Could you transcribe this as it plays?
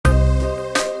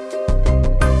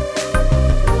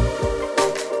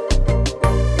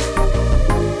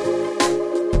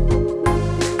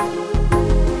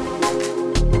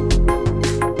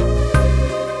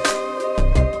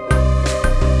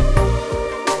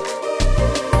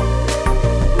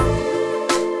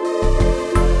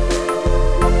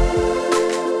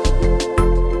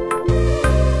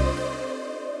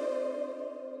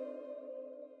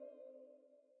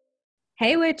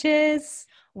Hey, witches.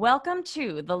 Welcome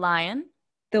to The Lion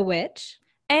The witch.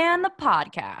 and the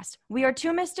podcast. We are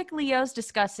two mystic Leos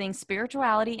discussing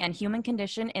spirituality and human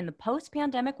condition in the post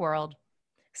pandemic world.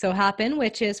 So hop in,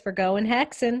 witches, for going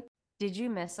hexing. Did you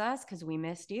miss us? Because we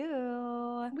missed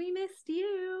you. We missed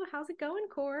you. How's it going,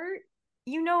 Court?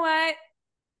 You know what?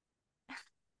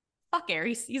 Fuck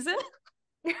Aries season.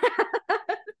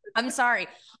 I'm sorry.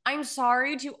 I'm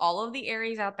sorry to all of the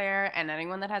Aries out there and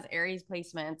anyone that has Aries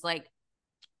placements.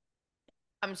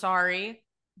 I'm sorry,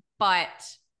 but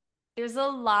there's a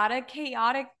lot of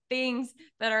chaotic things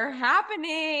that are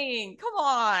happening. Come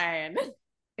on.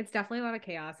 It's definitely a lot of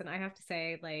chaos. And I have to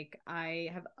say, I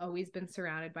have always been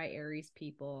surrounded by Aries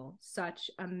people,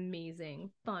 such amazing,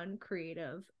 fun,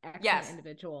 creative, excellent Yes.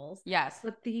 individuals. Yes.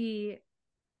 But the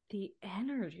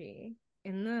energy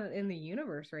in the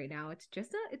universe right now, it's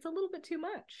a little bit too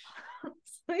much.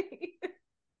 It's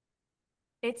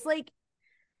It's like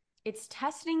it's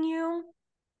testing you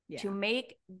yeah. to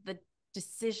make the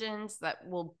decisions that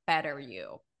will better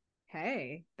you.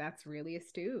 Hey, that's really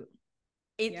astute.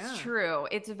 It's Yeah. true.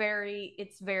 It's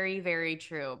very, very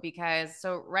true because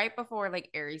so right before like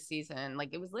Aries season,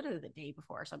 like it was literally the day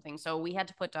before or something. So we had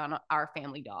to put down our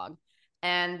family dog.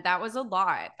 And that was a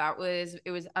lot.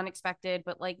 It was unexpected,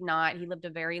 but like not. He lived a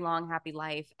very long, happy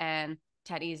life. And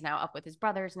Teddy is now up with his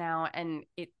brothers now. And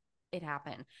it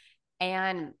happened.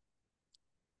 And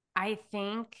I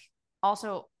think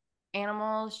also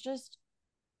animals just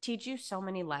teach you so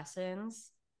many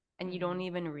lessons and you don't Mm-hmm.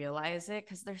 even realize it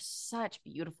because they're such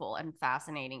beautiful and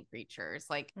fascinating creatures,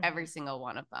 like every Mm-hmm. single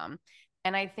one of them.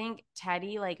 And I think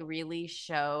Teddy like really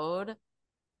showed,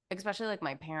 especially like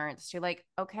my parents, to like,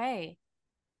 okay,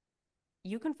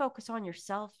 you can focus on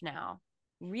yourself now.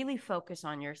 Really focus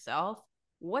on yourself.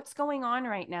 What's going on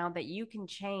right now that you can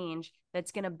change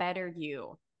that's going to better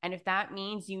you? And if that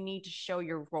means you need to show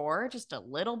your roar just a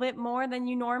little bit more than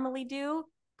you normally do,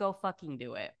 go fucking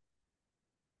do it.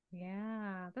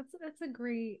 Yeah, that's a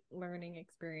great learning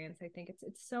experience. I think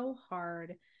it's so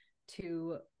hard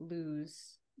to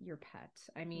lose your pet.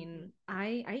 I Mm-hmm. mean,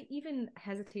 I even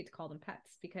hesitate to call them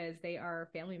pets because they are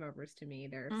family members to me.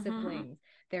 They're Mm-hmm. siblings,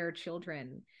 they're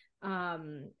children.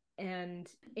 Um, and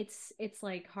it's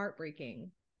like heartbreaking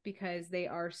because they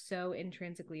are so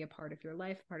intrinsically a part of your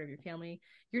life, part of your family.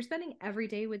 You're spending every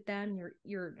day with them.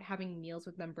 You're having meals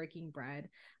with them, breaking bread.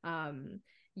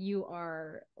 You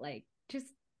are like just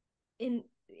in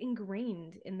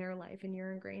ingrained in their life and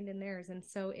you're ingrained in theirs, and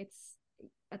so it's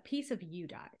a piece of you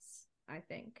dies, I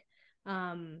think.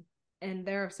 And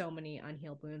there are so many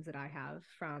unhealed wounds that I have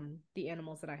from the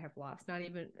animals that I have lost, not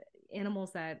even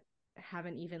animals that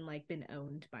haven't even like been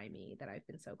owned by me that I've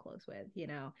been so close with,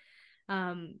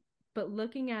 um but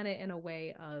looking at it in a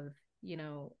way of,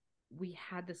 we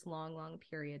had this long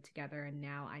period together and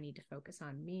now I need to focus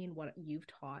on me and what you've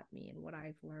taught me and what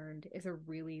I've learned is a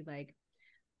really like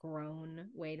grown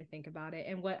way to think about it.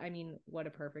 And what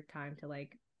a perfect time to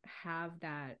like have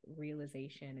that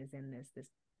realization is in this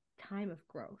time of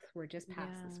growth. We're just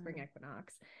past the spring Yeah.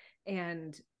 equinox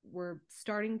and we're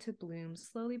starting to bloom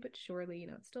slowly but surely.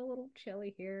 It's still a little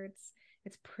chilly here.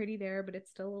 It's pretty there, but it's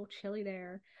still a little chilly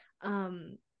there.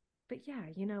 But yeah,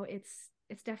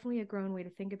 it's definitely a grown way to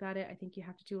think about it. I think you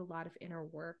have to do a lot of inner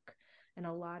work and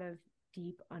a lot of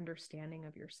deep understanding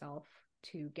of yourself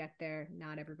to get there.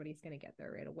 Not everybody's going to get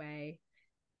there right away,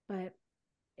 but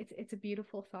it's a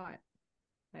beautiful thought,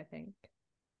 I think.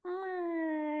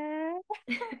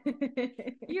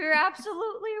 You're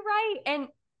absolutely right. And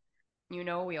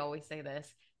we always say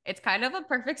this. It's kind of a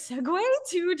perfect segue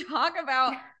to talk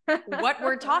about what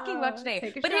we're talking about today.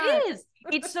 Take a But it shot. is.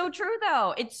 It's so true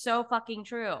though. It's so fucking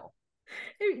true.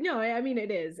 No, I mean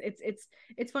it is.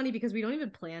 It's funny because we don't even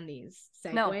plan these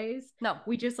No. segues. No.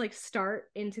 We just like start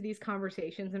into these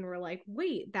conversations and we're like,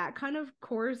 wait, that kind of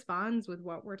corresponds with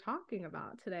what we're talking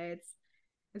about today.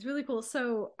 It's really cool.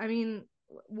 So, I mean,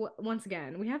 once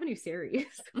again, we have a new series.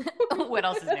 What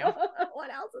else is new? What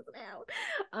else is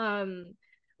new?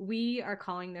 We are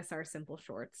calling this our simple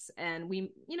shorts, and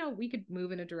we could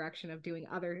move in a direction of doing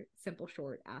other simple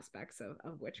short aspects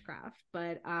of witchcraft,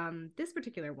 but this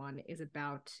particular one is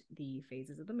about the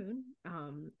phases of the moon,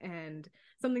 and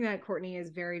something that Courtney is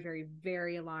very, very,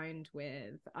 very aligned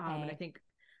with, and I Hey. think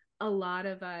a lot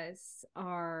of us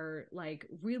are like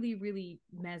really, really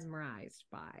mesmerized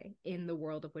by in the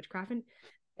world of witchcraft and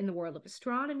in the world of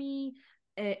astronomy,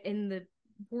 in the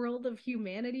world of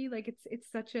humanity. Like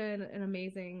it's such an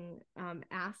amazing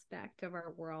aspect of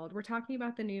our world. We're talking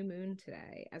about the new moon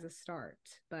today as a start,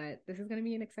 but this is going to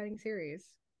be an exciting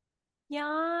series.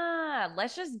 Yeah.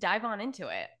 Let's just dive on into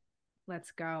it.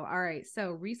 Let's go. All right.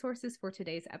 So, resources for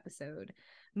today's episode.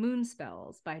 Moon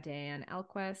Spells by Diane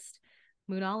Alquist,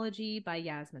 Moonology by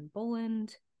Yasmin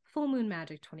Boland, Full Moon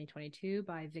Magic 2022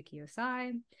 by Vicky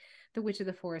Osai, The Witch of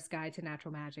the Forest Guide to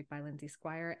Natural Magic by Lindsay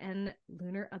Squire, and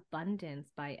Lunar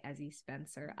Abundance by Ezzy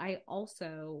Spencer. I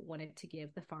also wanted to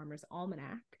give the Farmer's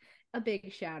Almanac a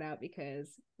big shout out because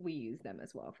we use them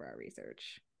as well for our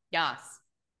research. Yes.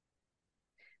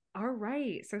 All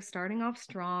right. So starting off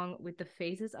strong with the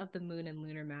phases of the moon and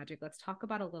lunar magic, let's talk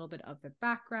about a little bit of the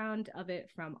background of it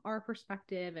from our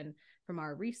perspective and from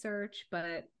our research,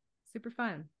 but super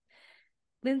fun.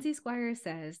 Lindsay Squire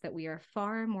says that we are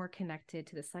far more connected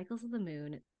to the cycles of the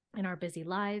moon. In our busy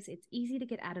lives, it's easy to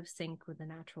get out of sync with the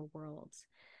natural worlds.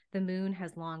 The moon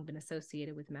has long been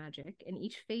associated with magic, and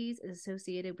each phase is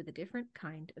associated with a different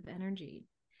kind of energy.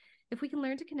 If we can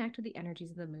learn to connect with the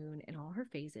energies of the moon in all her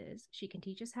phases, she can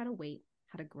teach us how to wait,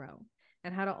 how to grow,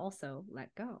 and how to also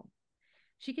let go.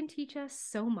 She can teach us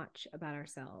so much about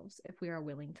ourselves if we are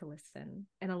willing to listen,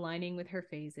 and aligning with her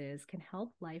phases can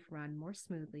help life run more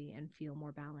smoothly and feel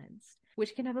more balanced,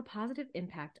 which can have a positive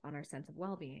impact on our sense of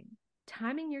well-being.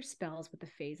 Timing your spells with the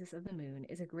phases of the moon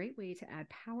is a great way to add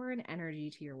power and energy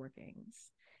to your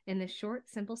workings. In this short,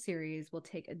 simple series, we'll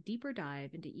take a deeper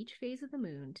dive into each phase of the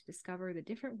moon to discover the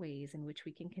different ways in which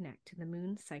we can connect to the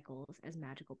moon's cycles as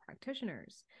magical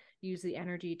practitioners, use the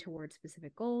energy towards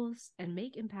specific goals, and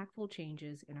make impactful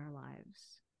changes in our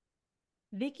lives.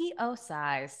 Vicky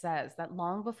Osai says that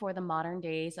long before the modern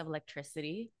days of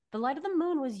electricity, the light of the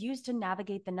moon was used to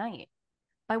navigate the night.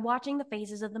 By watching the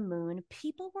phases of the moon,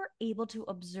 people were able to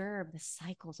observe the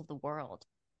cycles of the world.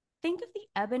 Think of the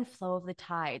ebb and flow of the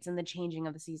tides and the changing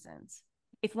of the seasons.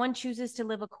 If one chooses to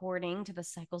live according to the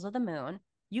cycles of the moon,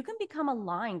 you can become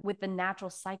aligned with the natural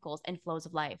cycles and flows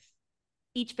of life.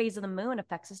 Each phase of the moon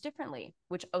affects us differently,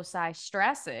 which Osai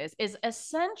stresses is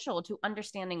essential to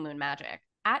understanding moon magic.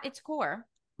 At its core,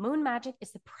 moon magic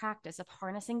is the practice of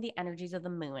harnessing the energies of the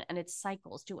moon and its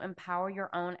cycles to empower your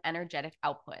own energetic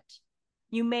output.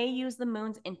 You may use the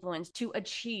moon's influence to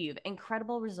achieve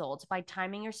incredible results by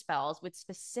timing your spells with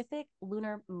specific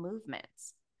lunar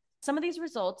movements. Some of these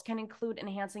results can include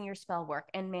enhancing your spell work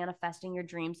and manifesting your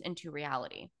dreams into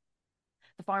reality.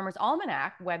 The Farmer's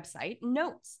Almanac website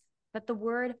notes that the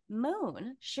word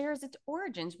moon shares its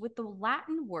origins with the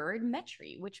Latin word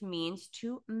metri, which means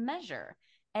to measure,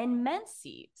 and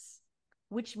menses,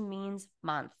 which means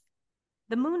month.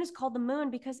 The moon is called the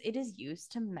moon because it is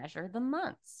used to measure the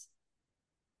months.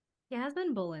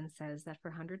 Yasmin Boland says that for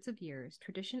hundreds of years,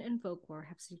 tradition and folklore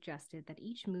have suggested that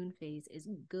each moon phase is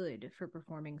good for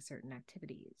performing certain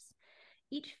activities.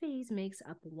 Each phase makes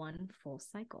up one full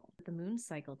cycle. The moon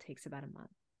cycle takes about a month.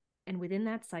 And within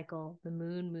that cycle, the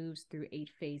moon moves through 8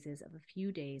 phases of a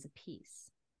few days apiece.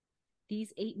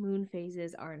 These 8 moon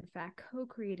phases are in fact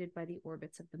co-created by the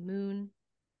orbits of the moon,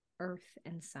 Earth,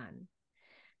 and Sun.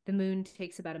 The moon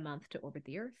takes about a month to orbit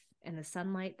the Earth, and the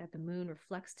sunlight that the moon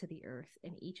reflects to the Earth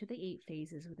in each of the 8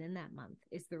 phases within that month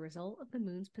is the result of the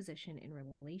moon's position in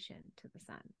relation to the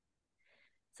sun.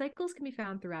 Cycles can be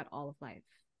found throughout all of life.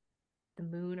 The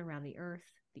moon around the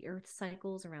Earth's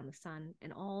cycles around the sun,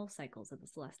 and all cycles of the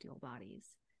celestial bodies.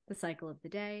 The cycle of the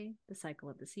day, the cycle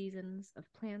of the seasons,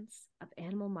 of plants, of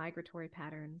animal migratory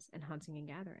patterns, and hunting and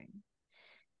gathering.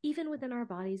 Even within our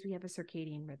bodies, we have a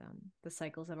circadian rhythm, the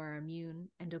cycles of our immune,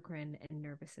 endocrine, and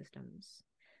nervous systems.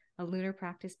 A lunar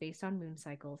practice based on moon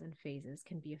cycles and phases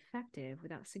can be effective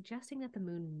without suggesting that the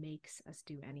moon makes us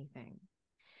do anything.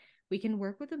 We can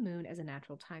work with the moon as a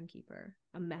natural timekeeper,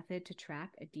 a method to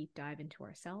track a deep dive into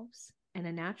ourselves, and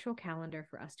a natural calendar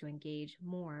for us to engage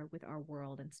more with our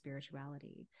world and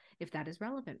spirituality, if that is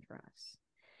relevant for us.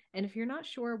 And if you're not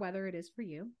sure whether it is for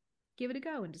you, give it a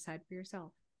go and decide for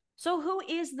yourself. So who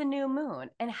is the new moon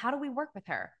and how do we work with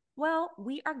her? Well,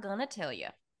 we are gonna tell you.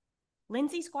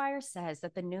 Lindsay Squire says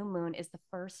that the new moon is the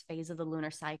first phase of the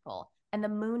lunar cycle, and the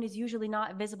moon is usually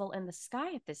not visible in the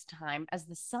sky at this time as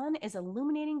the sun is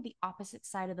illuminating the opposite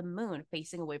side of the moon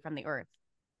facing away from the earth.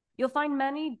 You'll find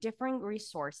many differing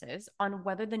resources on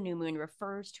whether the new moon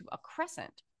refers to a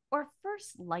crescent or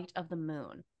first light of the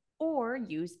moon, or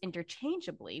used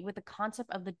interchangeably with the concept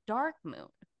of the dark moon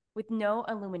with no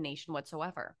illumination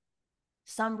whatsoever.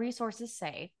 Some resources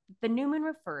say the new moon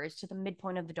refers to the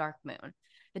midpoint of the dark moon,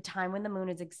 the time when the moon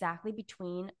is exactly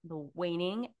between the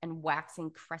waning and waxing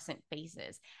crescent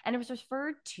phases, and it was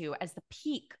referred to as the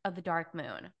peak of the dark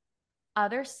moon.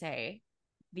 Others say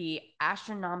the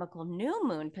astronomical new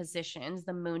moon positions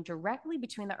the moon directly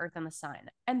between the earth and the sun,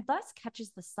 and thus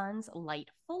catches the sun's light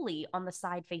fully on the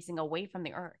side facing away from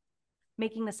the earth,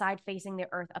 making the side facing the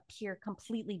earth appear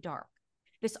completely dark.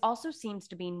 This also seems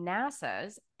to be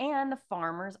NASA's and the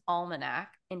Farmer's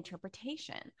Almanac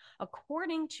interpretation,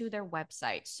 according to their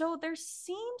website. So there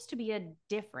seems to be a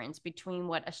difference between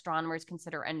what astronomers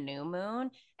consider a new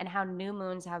moon and how new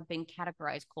moons have been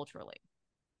categorized culturally.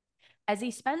 As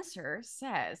E. Spencer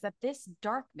says that this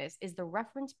darkness is the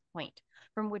reference point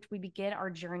from which we begin our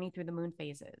journey through the moon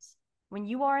phases. When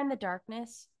you are in the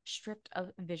darkness, stripped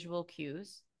of visual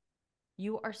cues,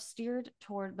 you are steered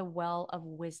toward the well of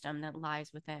wisdom that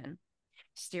lies within.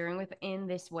 Steering within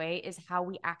this way is how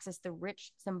we access the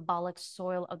rich, symbolic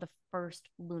soil of the first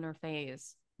lunar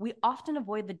phase. We often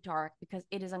avoid the dark because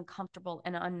it is uncomfortable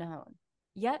and unknown.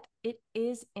 Yet it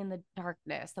is in the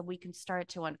darkness that we can start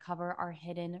to uncover our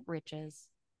hidden riches.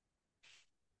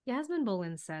 Yasmin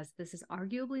Bolin says this is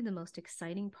arguably the most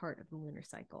exciting part of the lunar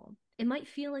cycle. It might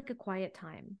feel like a quiet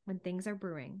time when things are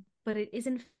brewing, but it is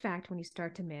in fact when you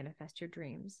start to manifest your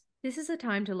dreams. This is a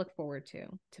time to look forward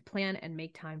to plan and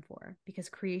make time for, because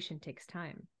creation takes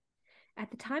time. At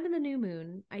the time of the new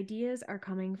moon, ideas are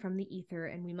coming from the ether,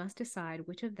 and we must decide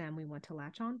which of them we want to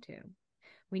latch onto.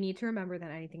 We need to remember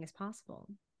that anything is possible.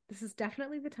 This is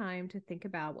definitely the time to think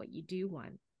about what you do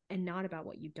want and not about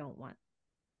what you don't want.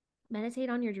 Meditate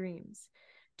on your dreams.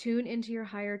 Tune into your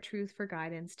higher truth for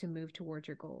guidance to move towards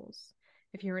your goals.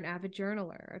 If you're an avid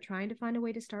journaler or trying to find a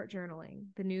way to start journaling,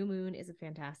 the new moon is a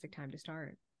fantastic time to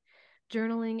start.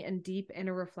 Journaling and deep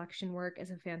inner reflection work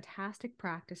is a fantastic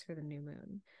practice for the new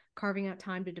moon. Carving out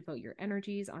time to devote your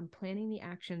energies on planning the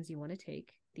actions you want to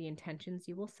take, the intentions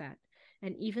you will set,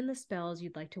 and even the spells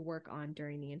you'd like to work on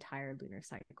during the entire lunar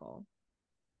cycle.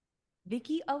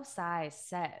 Vicky Osai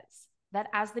says that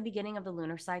as the beginning of the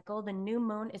lunar cycle, the new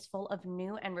moon is full of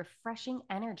new and refreshing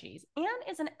energies and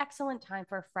is an excellent time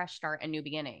for a fresh start and new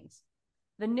beginnings.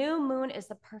 The new moon is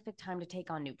the perfect time to take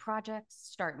on new projects,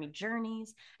 start new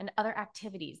journeys, and other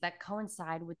activities that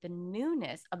coincide with the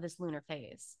newness of this lunar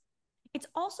phase. It's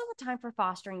also a time for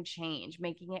fostering change,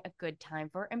 making it a good time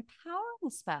for empowering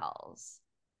spells.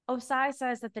 Osai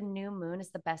says that the new moon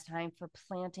is the best time for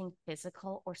planting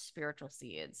physical or spiritual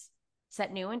seeds.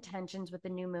 Set new intentions with the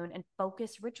new moon and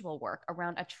focus ritual work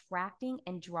around attracting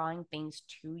and drawing things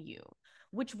to you,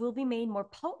 which will be made more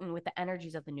potent with the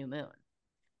energies of the new moon.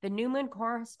 The new moon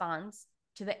corresponds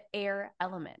to the air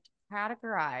element,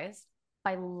 categorized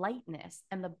by lightness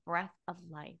and the breath of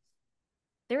life.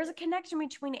 There is a connection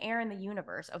between air and the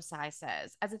universe, Osai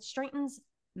says, as it strengthens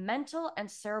mental and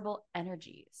cerebral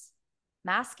energies.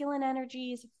 Masculine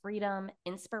energies, freedom,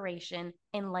 inspiration,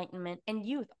 enlightenment, and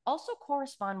youth also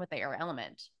correspond with the air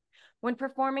element. When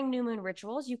performing new moon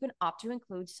rituals, you can opt to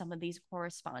include some of these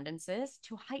correspondences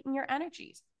to heighten your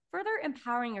energies, further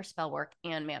empowering your spell work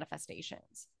and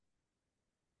manifestations.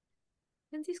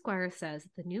 Lindsay Squire says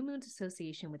that the new moon's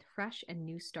association with fresh and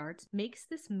new starts makes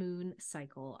this moon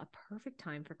cycle a perfect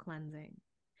time for cleansing.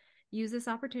 Use this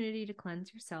opportunity to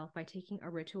cleanse yourself by taking a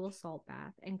ritual salt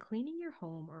bath and cleaning your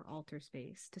home or altar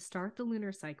space to start the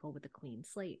lunar cycle with a clean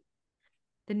slate.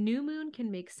 The new moon can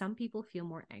make some people feel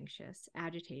more anxious,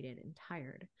 agitated, and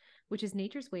tired, which is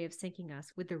nature's way of syncing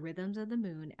us with the rhythms of the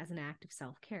moon as an act of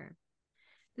self-care.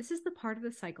 This is the part of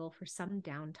the cycle for some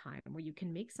downtime where you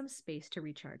can make some space to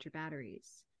recharge your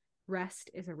batteries. Rest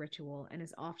is a ritual and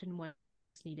is often what's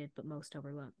needed but most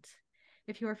overlooked.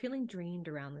 If you are feeling drained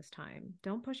around this time,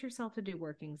 don't push yourself to do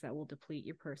workings that will deplete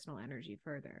your personal energy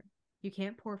further. You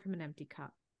can't pour from an empty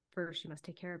cup. First, you must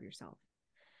take care of yourself.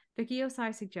 Vicky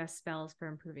Osai suggests spells for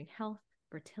improving health,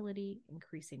 fertility,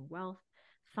 increasing wealth,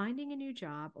 finding a new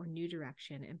job or new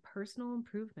direction, and personal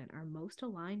improvement are most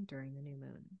aligned during the new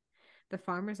moon. The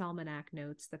Farmer's Almanac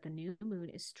notes that the new moon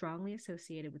is strongly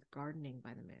associated with gardening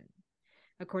by the moon.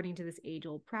 According to this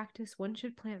age-old practice, one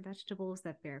should plant vegetables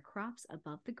that bear crops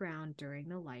above the ground during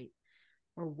the light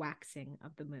or waxing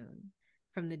of the moon,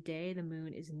 from the day the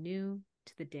moon is new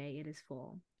to the day it is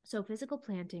full. So physical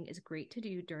planting is great to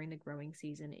do during the growing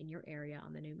season in your area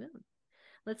on the new moon.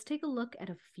 Let's take a look at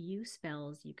a few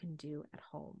spells you can do at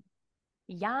home.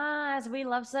 Yes, we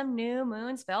love some new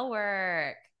moon spell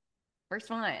work.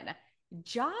 First one,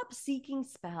 job seeking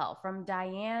spell from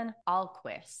Diane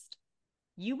Alquist.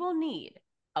 You will need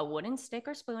a wooden stick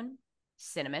or spoon,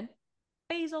 cinnamon,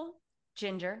 basil,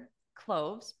 ginger,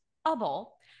 cloves, a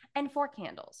bowl, and 4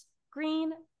 candles: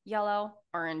 green, yellow,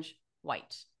 orange,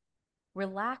 white.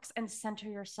 Relax and center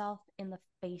yourself in the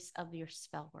face of your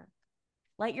spell work.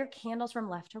 Light your candles from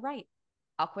left to right.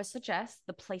 Alquist suggests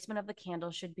the placement of the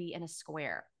candles should be in a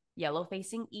square: yellow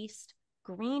facing east,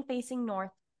 green facing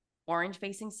north, orange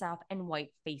facing south, and white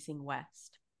facing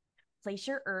west. Place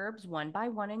your herbs one by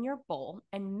one in your bowl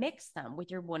and mix them with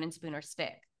your wooden spoon or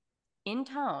stick. In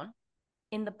tone,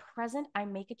 In the present, I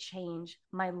make a change.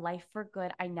 My life for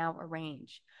good, I now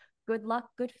arrange. Good luck,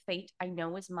 good fate, I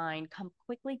know is mine. Come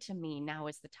quickly to me, now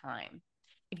is the time.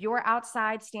 If you are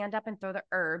outside, stand up and throw the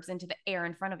herbs into the air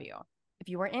in front of you. If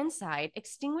you are inside,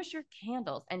 extinguish your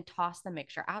candles and toss the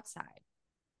mixture outside.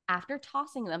 After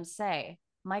tossing them, say,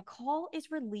 my call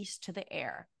is released to the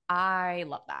air. I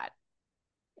love that.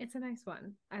 It's a nice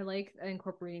one. I like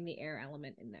incorporating the air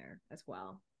element in there as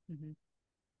well. Mm-hmm.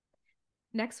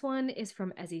 Next one is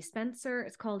from Ezzy Spencer.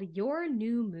 It's called Your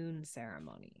New Moon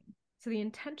Ceremony. So the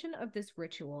intention of this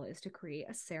ritual is to create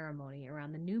a ceremony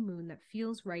around the new moon that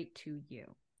feels right to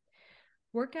you.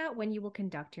 Work out when you will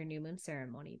conduct your new moon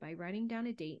ceremony by writing down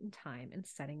a date and time and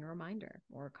setting a reminder,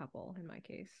 or a couple in my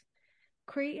case.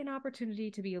 Create an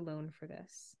opportunity to be alone for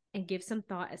this, and give some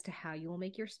thought as to how you will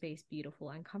make your space beautiful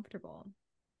and comfortable.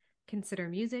 Consider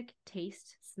music,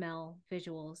 taste, smell,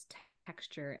 visuals,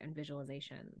 texture, and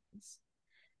visualizations.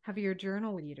 Have your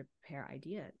journal with you to prepare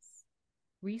ideas.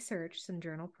 Research some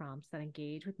journal prompts that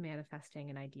engage with manifesting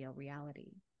an ideal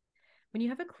reality. When you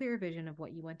have a clear vision of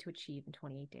what you want to achieve in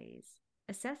 28 days,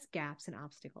 assess gaps and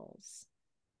obstacles.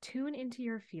 Tune into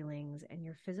your feelings and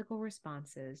your physical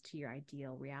responses to your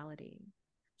ideal reality.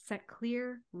 Set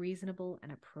clear, reasonable,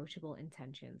 and approachable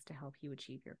intentions to help you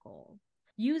achieve your goal.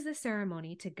 Use the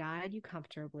ceremony to guide you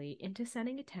comfortably into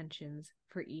setting intentions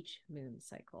for each moon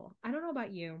cycle. I don't know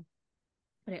about you,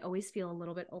 but I always feel a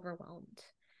little bit overwhelmed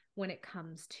when it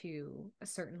comes to a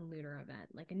certain lunar event,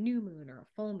 like a new moon or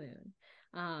a full moon,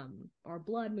 or a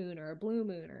blood moon or a blue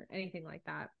moon or anything like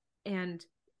that. And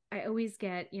I always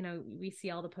get, we see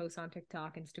all the posts on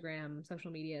TikTok, Instagram,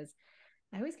 social medias.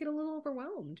 I always get a little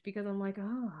overwhelmed because I'm like,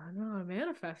 oh no, I'm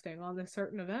manifesting on this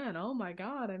certain event. Oh my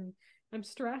God, I'm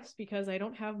stressed because I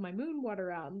don't have my moon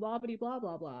water out and blah blah blah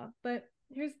blah blah. But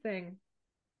here's the thing.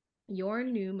 Your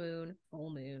new moon, full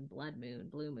moon, blood moon,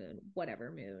 blue moon,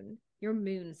 whatever moon, your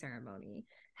moon ceremony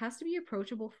has to be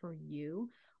approachable for you,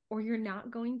 or you're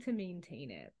not going to maintain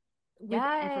it with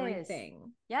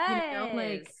everything. Yes.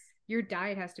 Like your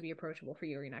diet has to be approachable for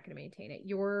you, or you're not going to maintain it.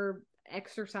 Your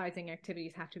exercising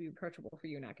activities have to be approachable for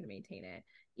you, you're not going to maintain it.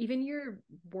 Even your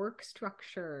work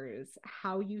structures,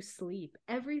 how you sleep,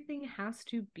 everything has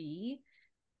to be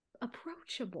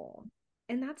approachable.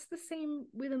 And that's the same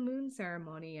with a moon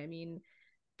ceremony. I mean,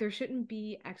 there shouldn't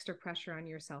be extra pressure on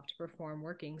yourself to perform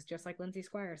workings, just like Lindsay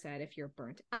Squire said. If you're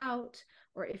burnt out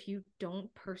or if you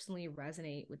don't personally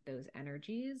resonate with those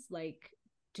energies, like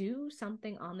do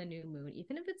something on the new moon,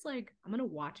 even if it's like, I'm going to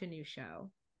watch a new show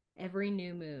every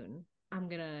new moon. I'm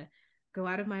going to go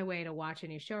out of my way to watch a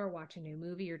new show or watch a new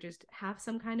movie or just have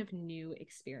some kind of new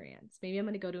experience. Maybe I'm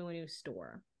going to go to a new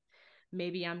store.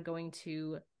 Maybe I'm going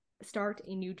to start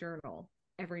a new journal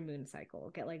every moon cycle,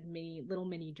 get like little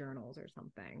mini journals or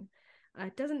something.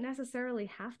 It doesn't necessarily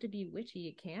have to be witchy.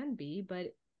 It can be,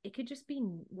 but it could just be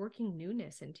working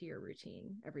newness into your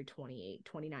routine every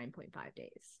 29.5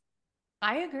 days.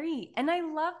 I agree. And I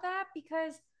love that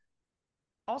because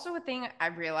also a thing I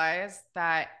realized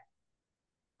that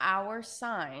our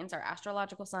signs, our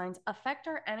astrological signs affect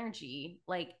our energy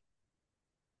like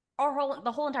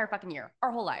the whole entire fucking year,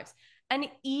 our whole lives. And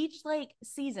each like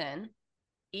season,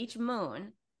 each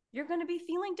moon, you're going to be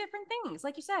feeling different things.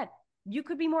 Like you said, you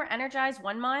could be more energized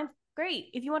one month. Great.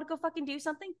 If you want to go fucking do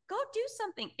something, go do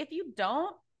something. If you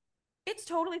don't, it's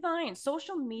totally fine.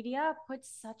 Social media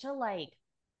puts such a like,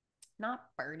 not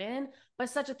burden, but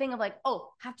such a thing of like, oh,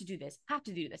 have to do this, have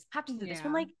to do this, have to do this.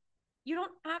 When like, you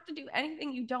don't have to do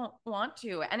anything you don't want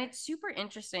to. And it's super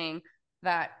interesting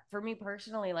that for me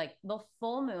personally, like the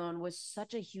full moon was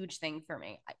such a huge thing for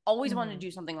me. I always wanted to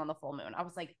do something on the full moon. I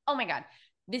was like, oh my God,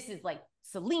 this is like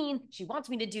Celine. She wants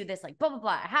me to do this, like blah, blah,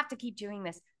 blah. I have to keep doing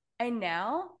this. And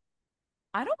now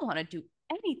I don't want to do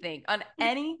anything on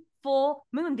any full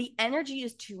moon. The energy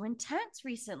is too intense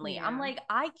recently. I'm like,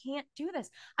 I can't do this.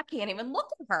 I can't even look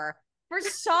at her for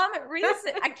some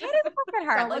reason. I can't even look at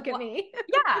her. Don't like, look at me.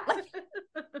 Yeah. Like,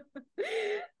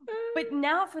 but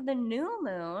now for the new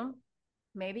moon,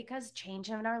 maybe because change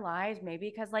in our lives, maybe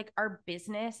because like our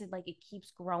business is like it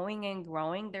keeps growing and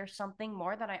growing, there's something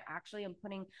more that I actually am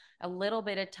putting a little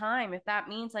bit of time. If that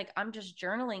means like I'm just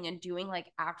journaling and doing like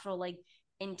actual like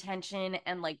intention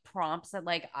and like prompts that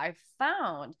like I've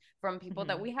found from people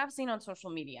that we have seen on social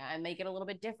media and make it a little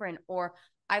bit different. Or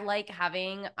I like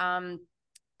having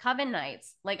coven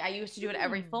nights. Like I used to do it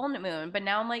every full moon, but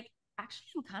now I'm like, actually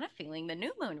I'm kind of feeling the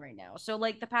new moon right now. So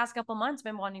like the past couple months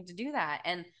been wanting to do that.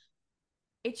 And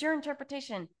it's your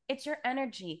interpretation. It's your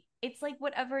energy. It's like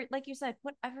whatever, like you said,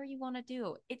 whatever you want to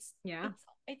do. It's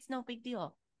no big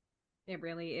deal. It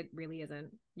really isn't.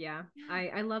 Yeah.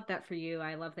 I love that for you.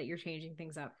 I love that you're changing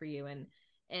things up for you. And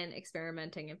and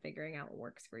experimenting and figuring out what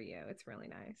works for you. It's really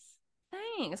nice.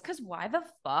 Thanks. Because why the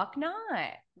fuck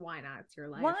not? Why not? It's your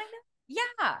Why life. not?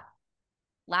 Yeah.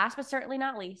 Last but certainly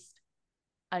not least,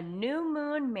 a new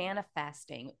moon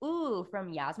manifesting. Ooh, from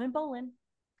Yasmin Bolin.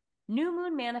 New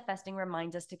moon manifesting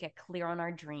reminds us to get clear on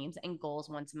our dreams and goals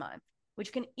once a month,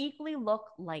 which can equally look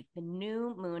like the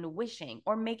new moon wishing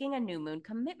or making a new moon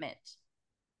commitment.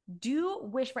 Do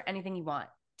wish for anything you want.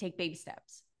 Take baby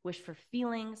steps. Wish for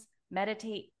feelings,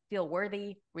 meditate, feel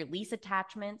worthy, release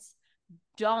attachments.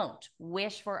 Don't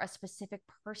wish for a specific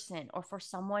person or for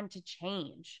someone to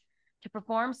change. To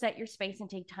perform, set your space and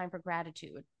take time for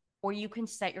gratitude. Or you can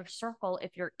set your circle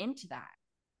if you're into that.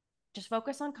 Just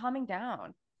focus on calming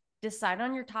down. Decide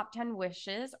on your top 10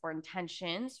 wishes or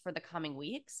intentions for the coming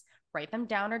weeks. Write them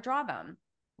down or draw them.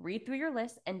 Read through your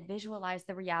list and visualize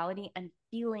the reality and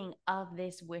feeling of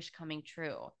this wish coming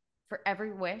true. For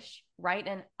every wish, write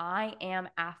an I am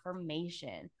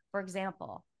affirmation. For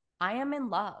example, I am in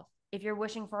love if you're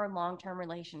wishing for a long term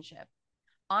relationship.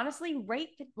 Honestly, rate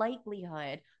the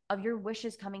likelihood of your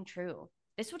wishes coming true.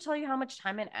 This will tell you how much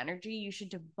time and energy you should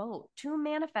devote to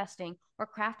manifesting or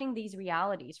crafting these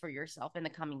realities for yourself in the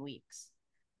coming weeks.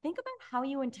 Think about how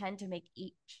you intend to make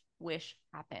each wish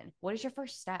happen. What is your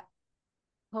first step?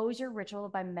 Pose your ritual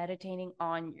by meditating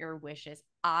on your wishes.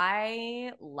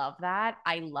 I love that.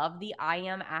 I love the I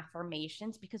am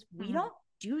affirmations because we don't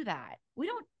do that. We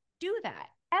don't do that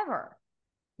ever.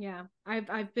 Yeah.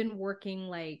 I've been working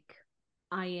like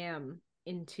I am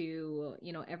into,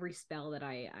 you know, every spell that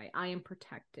I am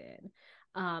protected.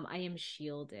 I am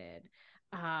shielded.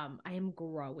 I am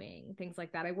growing, things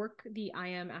like that. I work the I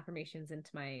am affirmations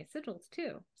into my sigils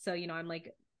too. So, you know, I'm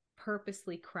like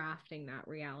purposely crafting that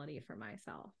reality for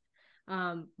myself.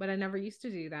 But I never used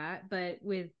to do that. But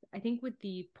I think with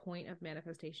the point of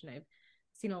manifestation, I've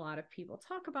seen a lot of people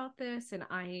talk about this, and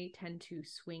I tend to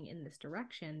swing in this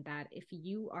direction that if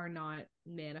you are not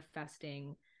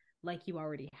manifesting like you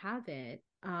already have it,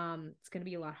 it's going to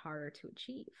be a lot harder to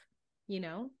achieve, you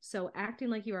know? So acting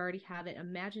like you already have it,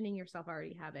 imagining yourself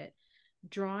already have it,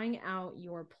 drawing out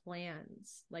your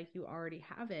plans like you already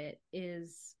have it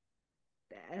is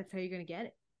that's how you're going to get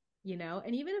it, you know?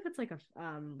 And even if it's like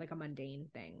a mundane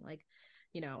thing, like,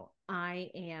 you know, I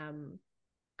am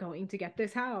going to get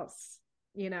this house,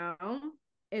 you know?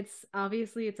 It's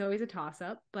obviously it's always a toss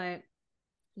up, but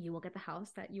you will get the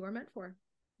house that you are meant for.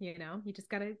 You know, you just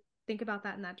got to think about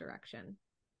that in that direction.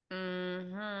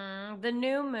 The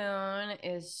new moon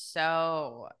is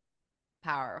so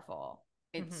powerful.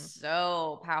 It's Mm-hmm.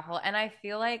 so powerful. And I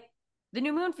feel like the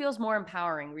new moon feels more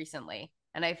empowering recently.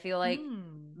 And I feel like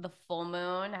Mm. the full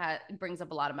moon brings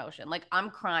up a lot of emotion. Like I'm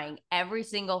crying every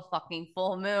single fucking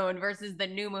full moon versus the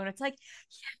new moon. It's like,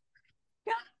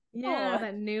 yeah, Yeah, no.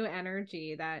 that new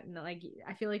energy that like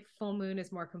I feel like full moon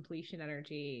is more completion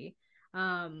energy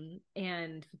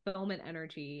and fulfillment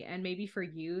energy, and maybe for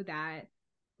you that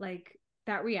like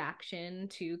that reaction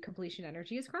to completion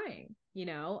energy is crying, you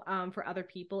know. For other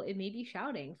people it may be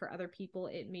shouting, for other people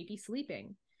it may be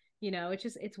sleeping, you know.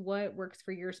 It's what works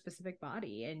for your specific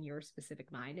body and your specific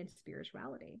mind and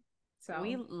spirituality.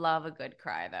 We So love a good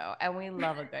cry though, and we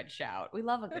love a good shout. We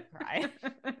love a good cry.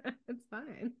 it's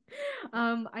fine.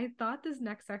 I thought this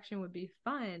next section would be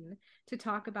fun to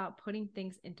talk about putting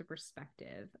things into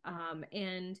perspective,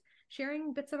 and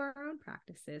sharing bits of our own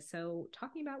practices. So,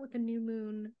 talking about what the new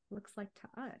moon looks like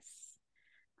to us.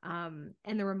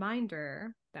 And the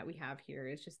reminder that we have here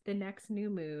is just the next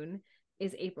new moon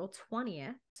is April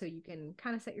 20th. So, you can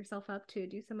kind of set yourself up to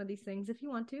do some of these things if you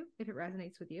want to, if it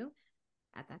resonates with you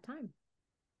at that time.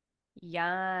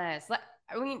 Yes.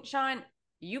 I mean, Sean,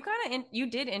 you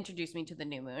did introduce me to the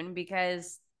new moon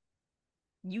because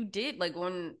you did like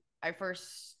when I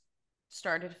first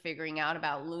started figuring out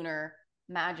about lunar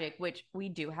magic, which we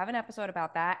do have an episode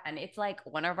about that, and it's like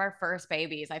one of our first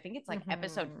babies. I think it's like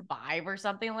episode Mm-hmm. 5 or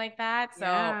something like that. So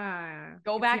Yeah.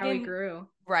 go You can see back how we in, grew.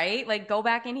 right? Like go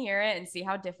back and hear it and see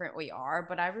how different we are.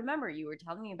 But I remember you were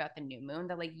telling me about the new moon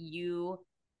that like you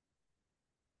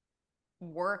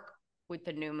work with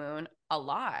the new moon a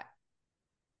lot.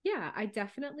 Yeah, I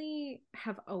definitely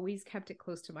have always kept it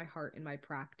close to my heart in my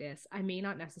practice. I may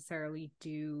not necessarily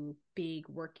do big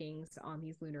workings on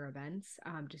these lunar events,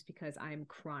 just because I'm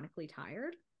chronically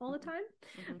tired all the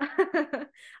Mm-hmm. Mm-hmm.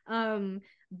 time.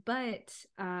 But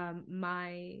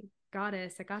my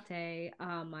goddess Hecate,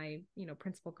 my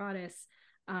principal goddess,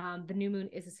 the new moon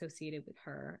is associated with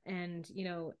her, and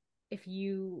if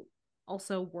you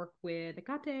also work with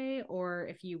Hecate, or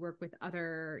if you work with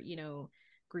other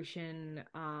Grecian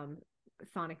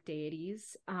chthonic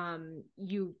deities.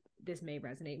 You this may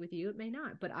resonate with you, it may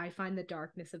not, but I find the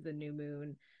darkness of the new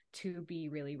moon to be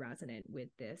really resonant with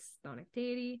this chthonic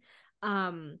deity.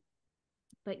 Um,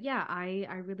 but yeah,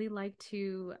 I really like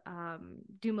to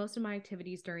do most of my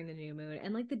activities during the new moon,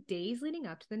 and like the days leading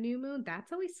up to the new moon,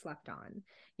 that's always slept on.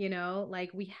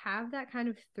 Like we have that kind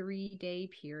of 3-day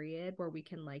period where we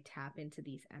can like tap into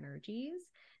these energies.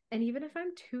 And even if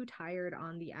I'm too tired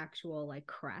on the actual like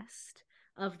crest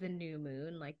of the new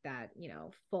moon, like that,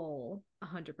 full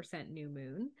 100% new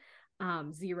moon,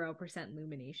 0%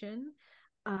 illumination,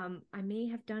 I may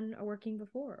have done a working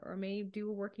before, or may do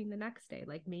a working the next day.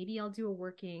 Like maybe I'll do a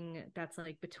working that's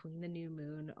like between the new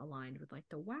moon aligned with like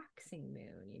the waxing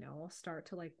moon. I'll start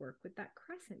to like work with that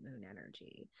crescent moon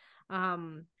energy.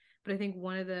 But I think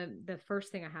one of the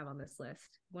first thing I have on this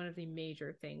list, one of the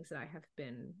major things that I have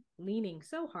been leaning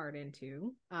so hard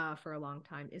into for a long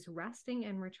time, is resting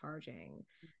and recharging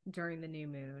during the new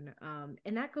moon.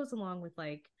 And that goes along with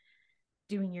like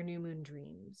doing your new moon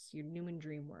dreams, your new moon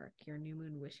dream work, your new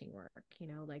moon wishing work,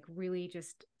 like really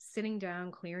just sitting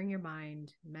down, clearing your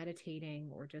mind,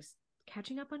 meditating, or just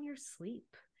catching up on your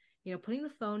sleep, putting the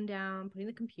phone down, putting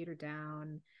the computer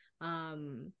down,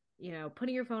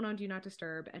 putting your phone on do not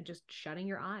disturb, and just shutting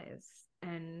your eyes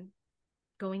and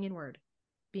going inward,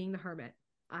 being the hermit.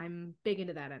 I'm big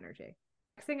into that energy.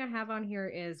 Next thing I have on here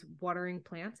is watering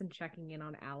plants and checking in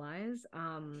on allies.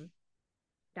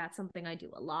 That's something I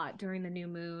do a lot during the new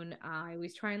moon. I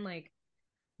always try and like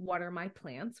water my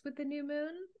plants with the new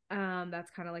moon.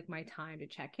 That's kind of like my time to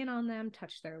check in on them,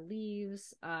 touch their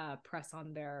leaves, press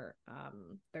on their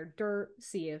dirt,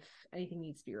 see if anything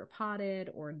needs to be repotted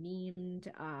or neemed.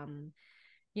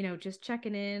 Just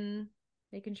checking in,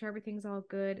 making sure everything's all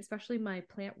good, especially my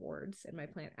plant wards and my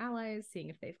plant allies, seeing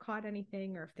if they've caught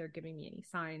anything or if they're giving me any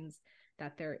signs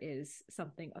that there is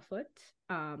something afoot.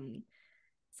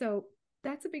 So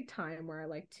that's a big time where I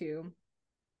like to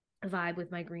vibe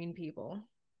with my green people.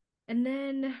 And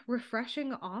then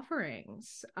refreshing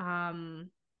offerings. We're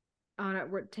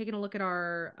taking a look at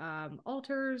our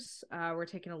altars. We're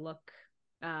taking a look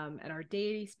at our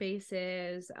deity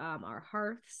spaces, our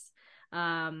hearths,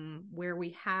 where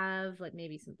we have like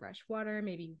maybe some fresh water,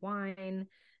 maybe wine,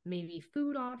 maybe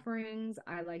food offerings.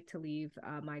 I like to leave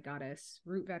my goddess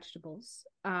root vegetables.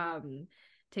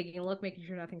 Taking a look, making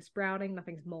sure nothing's sprouting,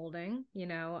 nothing's molding,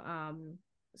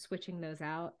 switching those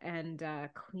out, and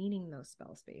cleaning those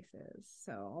spell spaces.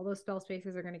 So all those spell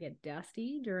spaces are going to get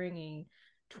dusty during a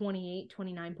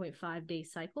 29.5 day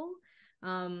cycle.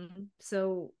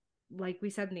 So like we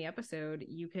said in the episode,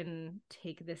 you can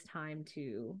take this time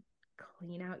to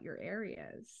clean out your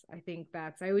areas. I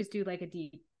always do like a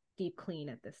deep clean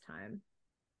at this time.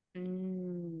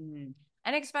 And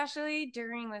especially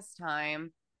during this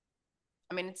time,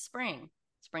 I mean, it's spring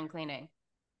cleaning.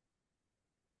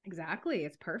 Exactly.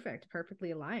 It's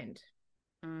perfectly aligned.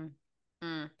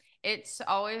 It's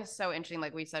always so interesting.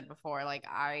 Like we said before, like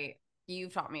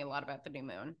you've taught me a lot about the new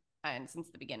moon. And since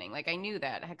the beginning, like I knew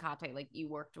that Hecate, like you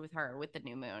worked with her with the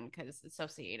new moon because it's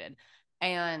associated.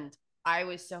 And I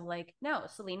was so like, no,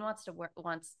 Celine wants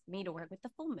me to work with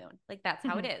the full moon. Like that's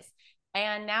how it is.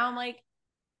 And now I'm like,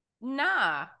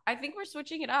 nah, I think we're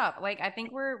switching it up. Like I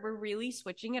think we're really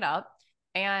switching it up.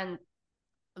 And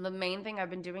the main thing I've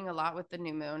been doing a lot with the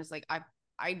new moon is like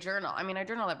I journal. I mean, I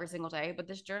journal every single day, but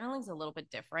this journaling is a little bit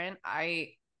different. I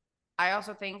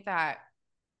also think that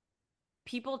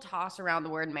people toss around the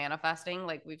word manifesting,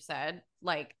 like we've said,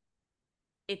 like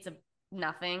it's a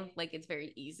nothing, like it's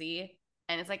very easy.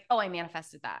 And it's like, oh, I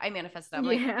manifested that. I'm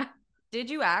yeah. like, did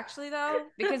you actually though?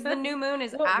 Because the new moon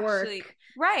is actually work.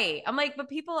 right. I'm like, but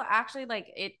people actually like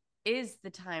it is the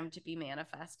time to be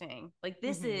manifesting. Like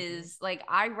this is like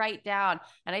I write down,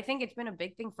 and I think it's been a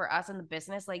big thing for us in the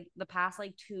business. Like the past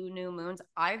like 2 new moons,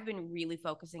 I've been really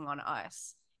focusing on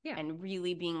us and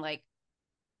really being like,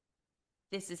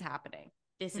 this is happening.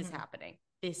 This is happening.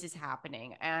 This is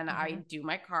happening. And I do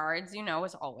my cards,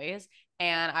 as always.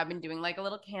 And I've been doing like a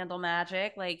little candle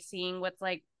magic, like seeing what's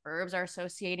like herbs are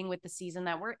associating with the season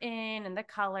that we're in and the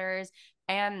colors.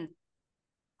 And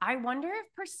I wonder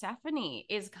if Persephone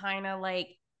is kind of like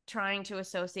trying to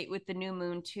associate with the new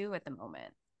moon too at the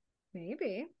moment.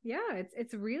 Maybe. Yeah,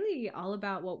 it's really all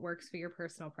about what works for your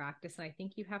personal practice, and I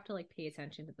think you have to like pay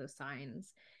attention to those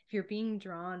signs. If you're being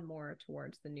drawn more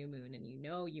towards the new moon and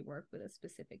you work with a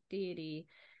specific deity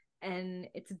and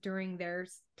it's during their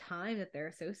time that they're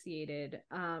associated,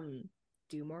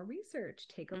 do more research,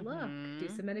 take a look, do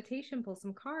some meditation, pull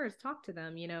some cards, talk to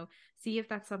them, see if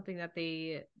that's something that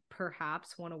they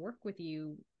perhaps want to work with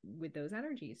you with those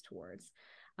energies towards.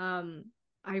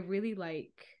 I really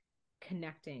like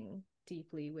connecting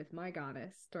deeply with my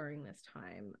goddess during this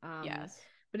time. Yes.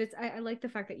 But I like the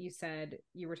fact that you said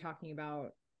you were talking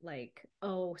about like,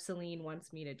 oh, Celine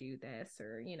wants me to do this,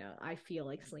 or, you know, I feel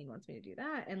like Celine wants me to do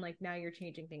that. And like now you're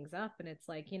changing things up, and it's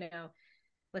like, you know,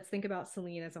 let's think about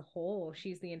Celine as a whole.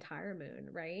 She's the entire moon,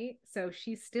 right? So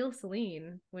she's still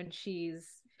Celine when she's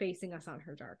facing us on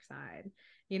her dark side,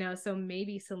 you know? So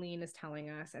maybe Celine is telling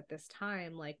us at this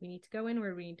time, like, we need to go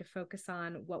inward. We need to focus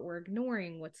on what we're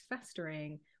ignoring, what's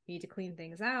festering. We need to clean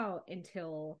things out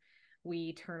until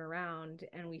we turn around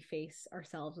and we face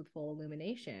ourselves with full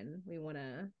illumination. We want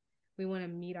to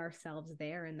meet ourselves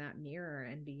there in that mirror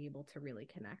and be able to really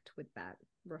connect with that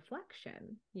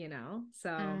reflection, you know?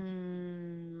 So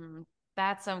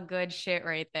that's some good shit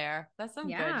right there. That's some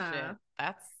good yeah, shit.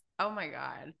 That's, oh my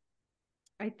God.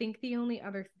 I think the only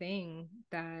other thing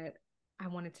that I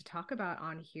wanted to talk about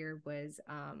on here was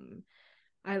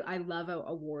I love a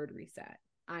award reset.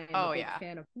 I am a Oh big yeah.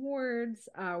 fan of awards.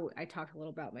 I talked a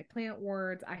little about my plant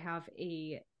awards. I have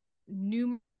a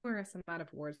numerous amount of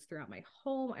awards throughout my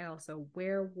home. I also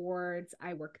wear wards.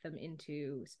 I work them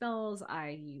into spells.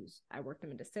 I work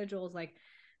them into sigils. Like,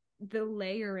 the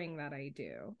layering that I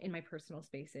do in my personal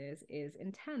spaces is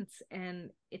intense and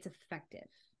it's effective.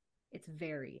 It's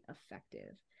very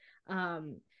effective.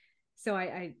 Um, so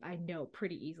I know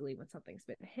pretty easily when something's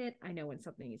been hit. I know when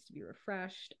something needs to be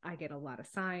refreshed. I get a lot of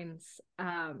signs.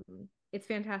 It's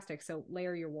fantastic. So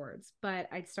layer your words. But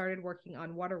I started working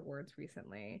on water words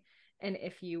recently. And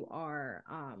if you are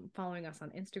following us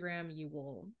on Instagram, you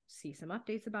will see some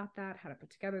updates about that, how to put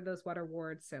together those water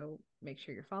words. So make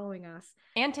sure you're following us.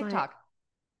 And But TikTok.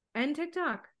 and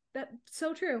TikTok. That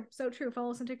so true. So true.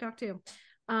 Follow us on TikTok too.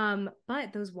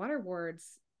 But those water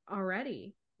words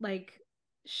already like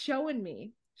showing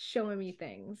me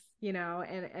things, you know,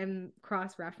 and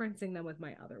cross-referencing them with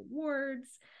my other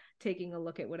wards, taking a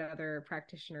look at what other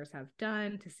practitioners have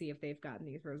done to see if they've gotten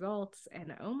these results.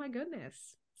 And oh my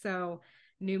goodness. So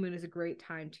new moon is a great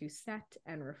time to set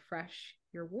and refresh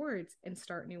your wards and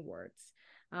start new wards.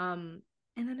 And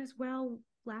then as well,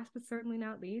 last but certainly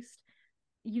not least,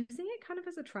 using it kind of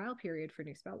as a trial period for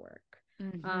new spell work.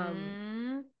 Um,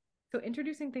 Mm-hmm. so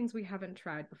introducing things we haven't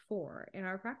tried before in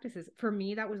our practices. For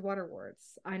me, that was water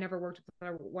wards. I never worked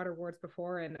with water wards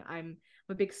before, and I'm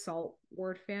a big salt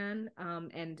ward fan,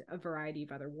 and a variety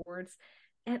of other wards.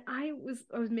 And I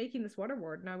was making this water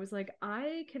ward, and I was like,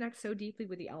 I connect so deeply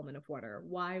with the element of water.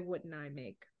 Why wouldn't I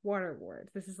make water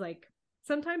wards? This is like,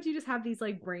 sometimes you just have these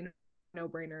like brain no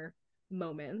brainer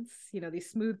moments, you know,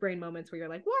 these smooth brain moments where you're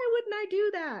like, why wouldn't I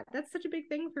do that? That's such a big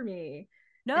thing for me.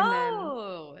 And then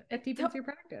No, that deepens your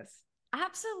practice.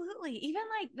 absolutely. Even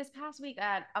like this past week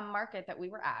at a market that we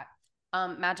were at,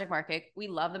 Magic Market. We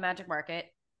love the Magic Market.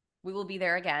 We will be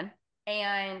there again.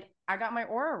 And I got my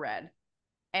aura read,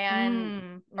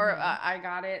 and or Mm-hmm. I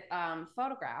got it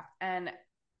photographed, and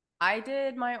I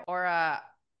did my aura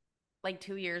like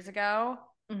 2 years ago.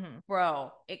 Mm-hmm.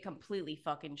 Bro, it completely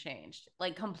fucking changed.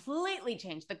 Like completely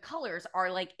changed. The colors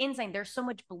are like insane. There's so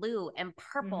much blue and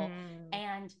purple, Mm-hmm.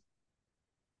 and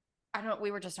I don't know,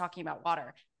 we were just talking about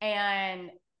water. And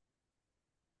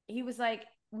he was like,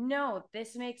 no,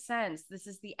 this makes sense. This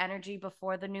is the energy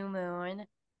before the new moon.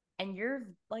 And you're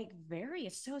like very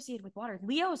associated with water.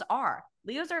 Leos are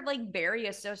like very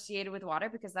associated with water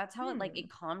because that's how it like Hmm. it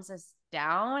calms us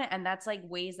down. And that's like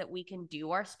ways that we can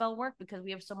do our spell work because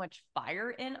we have so much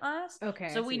fire in us. Okay, I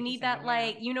So see we what you're need that, saying. Yeah.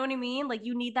 like, you know what I mean? Like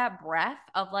you need that breath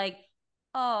of like,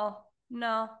 oh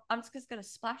no, I'm just gonna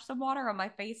splash some water on my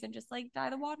face and just like dye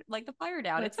the water, like the fire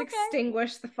down. It's Let's okay.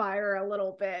 extinguish the fire a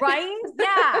little bit. Right?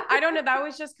 Yeah. I don't know. That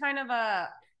was just kind of a,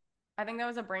 I think that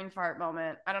was a brain fart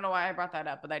moment. I don't know why I brought that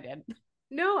up, but I did.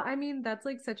 No, I mean, that's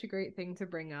like such a great thing to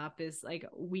bring up is like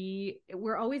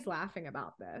we're always laughing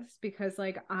about this because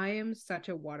like I am such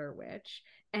a water witch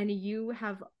and you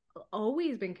have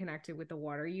always been connected with the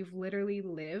water. You've literally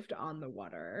lived on the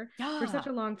water for such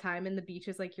Yeah. a long time and the beach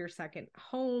is like your second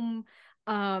home.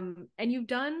 And you've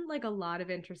done like a lot of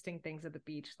interesting things at the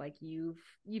beach. Like you've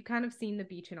kind of seen the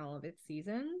beach in all of its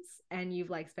seasons and you've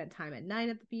like spent time at night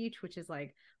at the beach, which is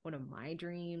like one of my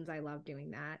dreams. I love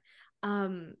doing that.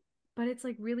 But it's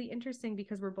like really interesting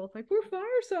because we're both like we're fire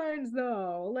signs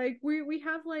though, like we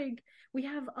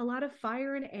have a lot of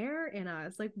fire and air in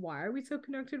us. Like why are we so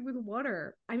connected with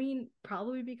water? I mean,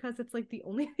 probably because it's like the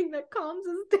only thing that calms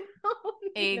us down,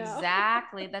 you know.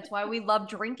 Exactly. That's why we love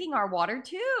drinking our water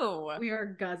too. We are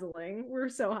guzzling, we're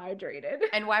so hydrated.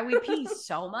 And why we pee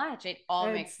so much. It all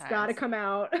makes It's got to sense. come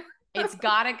out. It's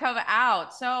got to come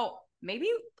out. So maybe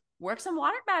work some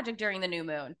water magic during the new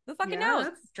moon. Who fucking knows?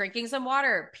 Yes, Drinking some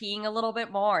water, peeing a little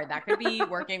bit more. That could be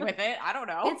working with it. I don't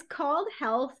know. it's called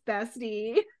health,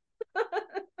 bestie.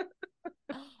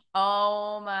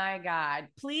 Oh my God.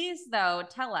 Please, though,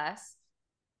 tell us,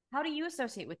 how do you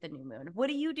associate with the new moon? What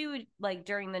do you do like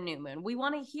during the new moon? We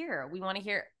want to hear. We want to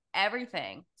hear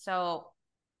everything. So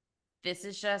this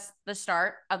is just the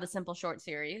start of the Simple Short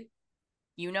series.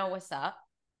 You know what's up.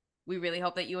 We really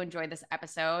hope that you enjoyed this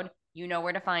episode. You know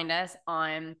where to find us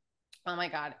on, oh my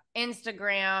God,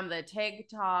 Instagram, the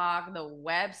TikTok, the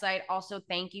website. Also,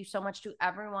 thank you so much to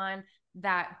everyone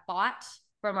that bought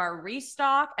from our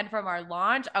restock and from our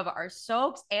launch of our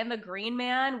soaps and the Green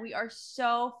Man. We are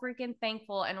so freaking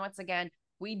thankful. And once again,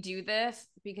 we do this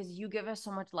because you give us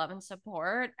so much love and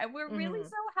support. And we're really so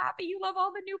happy you love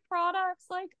all the new products.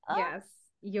 Like, yes,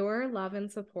 your love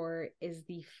and support is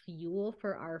the fuel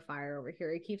for our fire over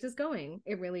here. It keeps us going.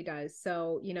 It really does.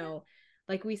 So, you know,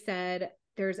 like we said,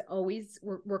 there's always,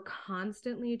 we're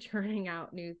constantly churning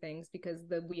out new things because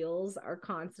the wheels are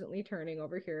constantly turning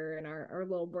over here in our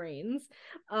little brains.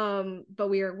 But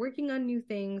we are working on new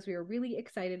things. We are really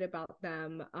excited about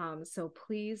them. So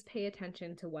please pay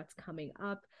attention to what's coming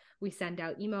up. We send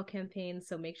out email campaigns,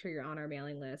 so make sure you're on our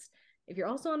mailing list. If you're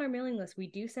also on our mailing list, we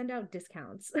do send out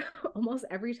discounts almost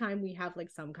every time we have like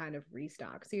some kind of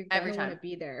restock. So you're going to want to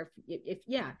be there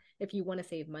if you want to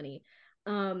save money.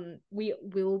 We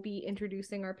will be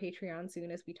introducing our Patreon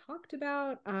soon, as we talked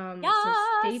about. So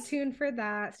stay tuned for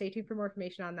that. Stay tuned for more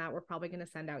information on that. We're probably going to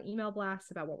send out email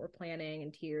blasts about what we're planning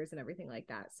and tiers and everything like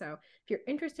that. So if you're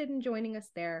interested in joining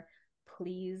us there,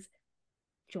 please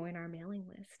join our mailing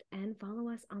list and follow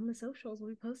us on the socials. We'll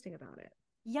be posting about it.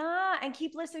 Yeah, and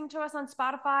keep listening to us on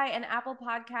Spotify and Apple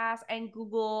Podcasts and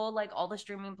Google, like all the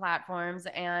streaming platforms.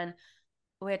 And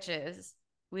witches,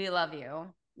 we love you.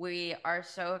 We are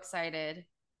so excited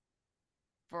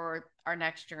for our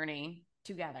next journey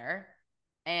together.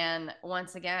 And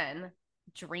once again,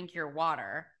 drink your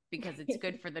water because it's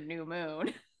good for the new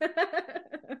moon.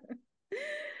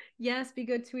 Yes, be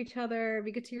good to each other,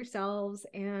 be good to yourselves,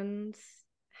 and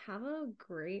have a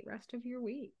great rest of your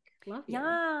week. Love you.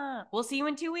 Yeah. We'll see you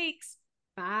in 2 weeks.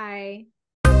 Bye.